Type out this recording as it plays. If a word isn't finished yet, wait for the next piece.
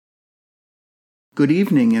Good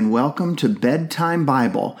evening and welcome to Bedtime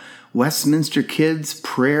Bible, Westminster Kids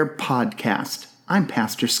Prayer Podcast. I'm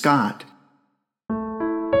Pastor Scott.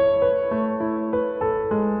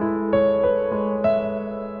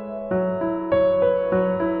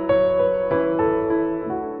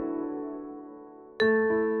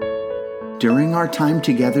 During our time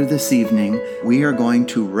together this evening, we are going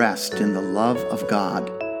to rest in the love of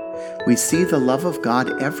God. We see the love of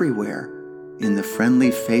God everywhere, in the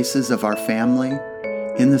friendly faces of our family,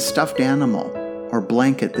 in the stuffed animal or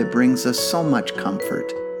blanket that brings us so much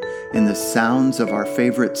comfort, in the sounds of our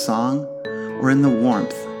favorite song, or in the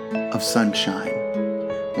warmth of sunshine.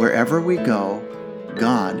 Wherever we go,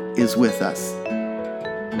 God is with us.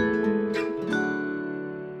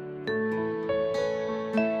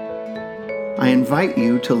 I invite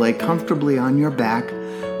you to lay comfortably on your back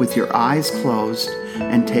with your eyes closed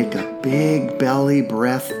and take a big belly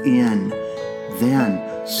breath in. Then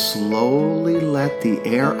slowly let the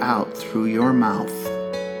air out through your mouth.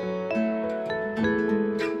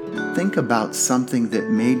 Think about something that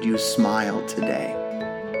made you smile today.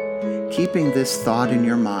 Keeping this thought in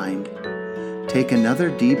your mind, take another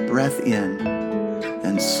deep breath in,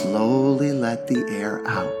 then slowly let the air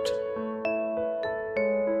out.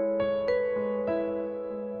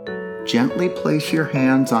 Gently place your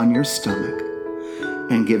hands on your stomach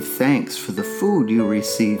and give thanks for the food you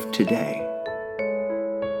received today.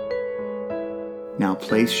 Now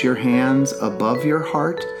place your hands above your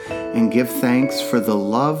heart and give thanks for the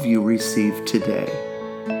love you received today.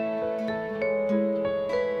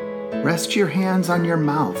 Rest your hands on your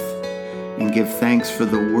mouth and give thanks for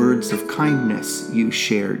the words of kindness you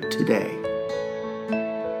shared today.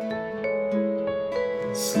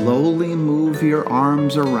 Slowly move your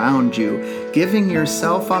arms around you, giving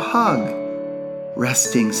yourself a hug,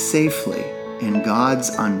 resting safely in God's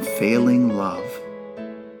unfailing love.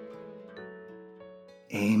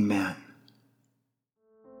 Amen.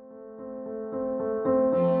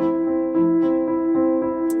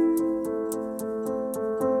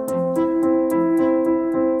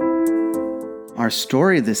 Our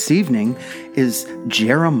story this evening is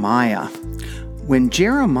Jeremiah. When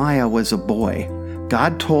Jeremiah was a boy,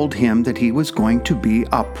 God told him that he was going to be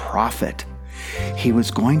a prophet. He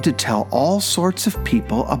was going to tell all sorts of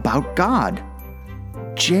people about God.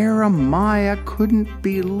 Jeremiah couldn't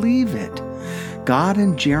believe it. God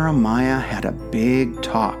and Jeremiah had a big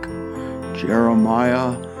talk.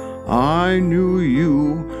 Jeremiah, I knew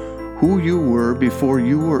you, who you were before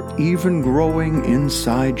you were even growing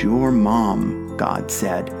inside your mom, God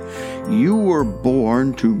said. You were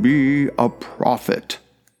born to be a prophet.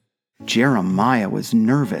 Jeremiah was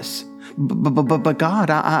nervous. But God,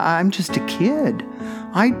 I'm just a kid.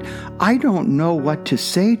 I don't know what to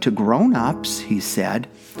say to grown-ups, he said.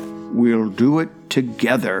 We'll do it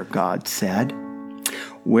together, God said.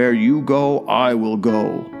 Where you go, I will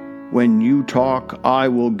go. When you talk, I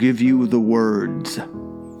will give you the words.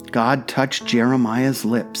 God touched Jeremiah's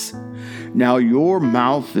lips. Now your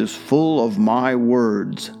mouth is full of my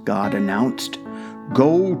words, God announced.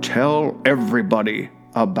 Go tell everybody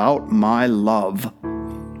about my love.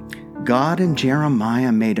 God and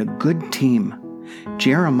Jeremiah made a good team.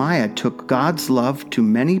 Jeremiah took God's love to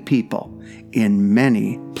many people in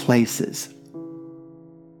many places.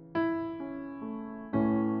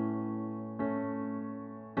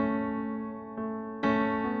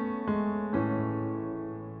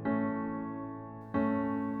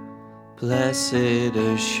 Blessed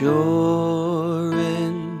assurance,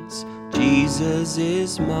 Jesus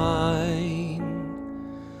is mine.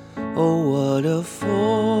 Oh, what a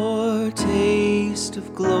foretaste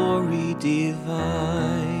of glory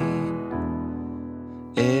divine,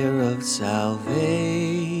 heir of salvation,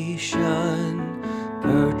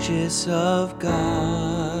 purchase of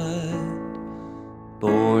God,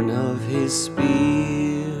 born of His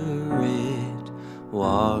Spirit,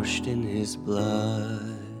 washed in His blood.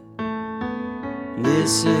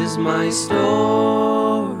 This is my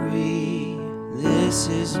story, this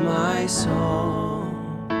is my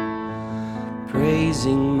song,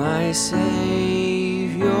 praising my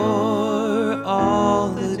Savior all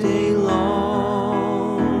the day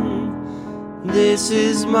long. This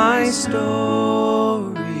is my story,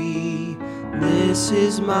 this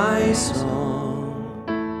is my song,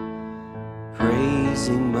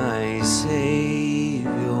 praising my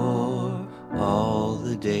Savior all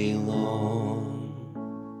the day long.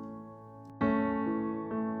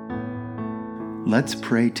 Let's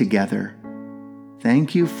pray together.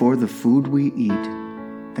 Thank you for the food we eat.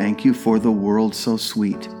 Thank you for the world so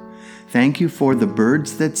sweet. Thank you for the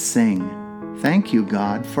birds that sing. Thank you,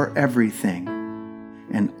 God, for everything.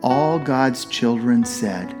 And all God's children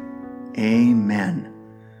said, Amen.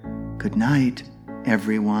 Good night,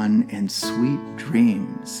 everyone, and sweet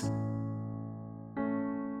dreams.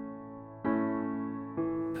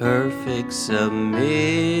 Perfect submission,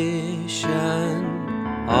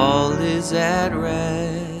 all is at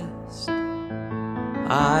rest.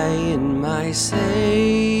 I in my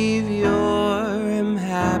Savior am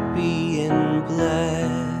happy and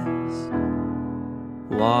blessed,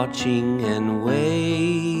 watching and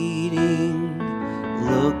waiting,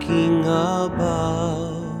 looking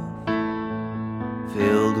above,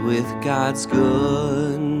 filled with God's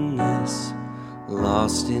goodness,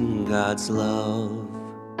 lost in God's love.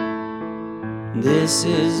 This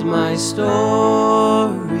is my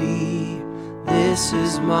story, this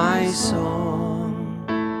is my song,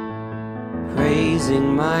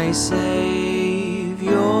 praising my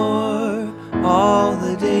Savior all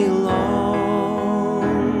the day long.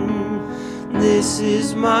 This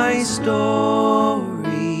is my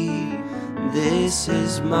story, this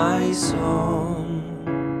is my song,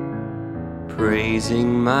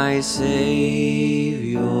 praising my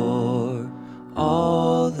Savior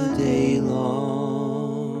all the day long.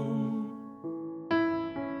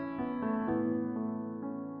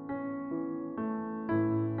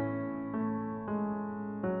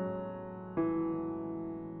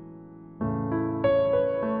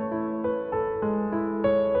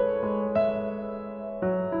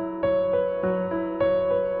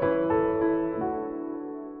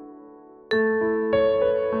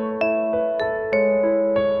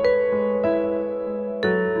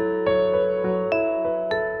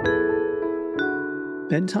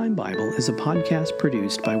 Bedtime Bible is a podcast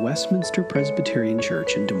produced by Westminster Presbyterian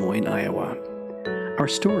Church in Des Moines, Iowa. Our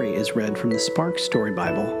story is read from the Spark Story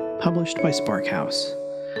Bible, published by Spark House.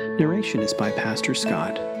 Narration is by Pastor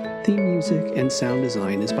Scott. Theme music and sound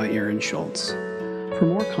design is by Aaron Schultz. For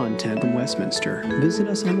more content from Westminster, visit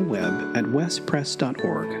us on the web at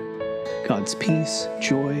westpress.org. God's peace,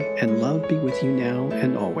 joy, and love be with you now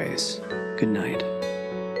and always. Good night.